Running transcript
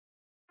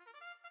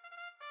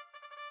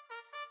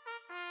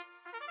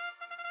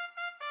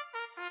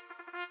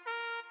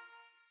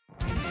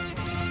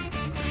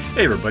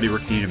Hey everybody,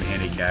 Rick Needham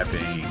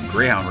handicapping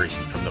Greyhound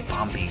racing from the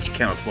Palm Beach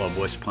Kennel Club,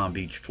 West Palm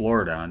Beach,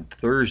 Florida on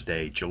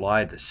Thursday,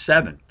 July the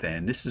 7th,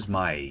 and this is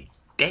my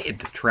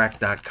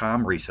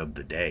day-at-the-track.com race of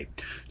the day.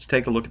 Let's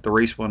take a look at the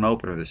race one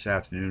opener this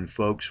afternoon,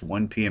 folks.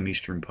 1 p.m.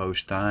 Eastern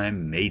Post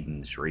Time,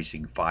 maidens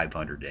racing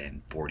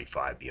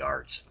 545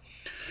 yards.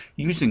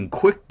 Using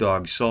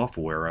QuickDog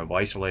software, I've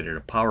isolated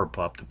a power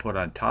pup to put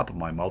on top of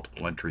my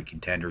multiple entry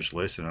contenders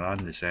list, and on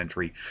this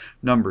entry,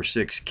 number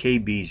 6,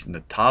 KB's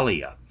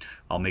Natalia.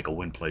 I'll make a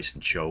win, place,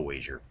 and show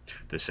wager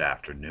this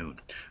afternoon.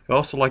 I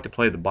also like to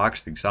play the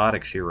boxed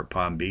exotics here at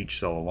Palm Beach,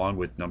 so along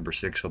with number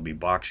 6, I'll be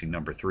boxing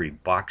number 3,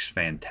 Box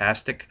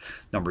Fantastic,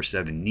 number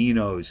 7,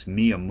 Nino's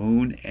Mia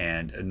Moon,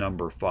 and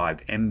number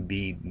 5,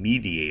 MB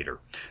Mediator.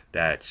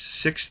 That's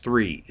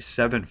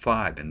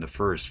 6375 in the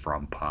first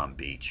from Palm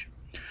Beach.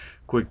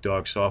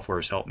 QuickDog software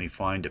has helped me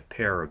find a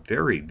pair of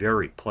very,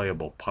 very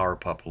playable Power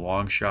Pup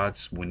long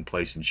shots. Win,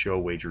 place, and show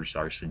wagers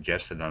are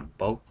suggested on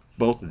both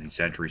of these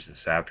entries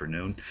this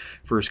afternoon.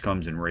 First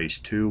comes in race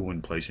 2,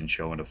 win, place, and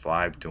show in a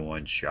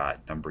 5-to-1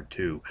 shot. Number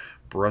 2,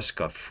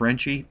 Brusca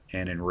Frenchie,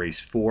 and in race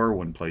 4,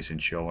 win, place,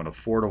 and show in a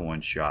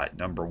 4-to-1 shot.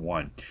 Number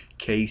 1,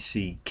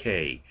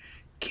 KCK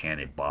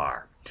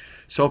Canibar.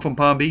 So from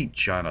Palm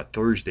Beach on a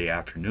Thursday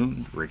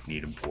afternoon, Rick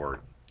Needham for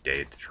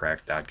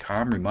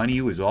DayAtTheTrack.com, reminding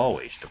you as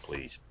always to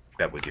please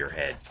bet with your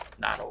head,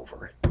 not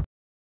over it.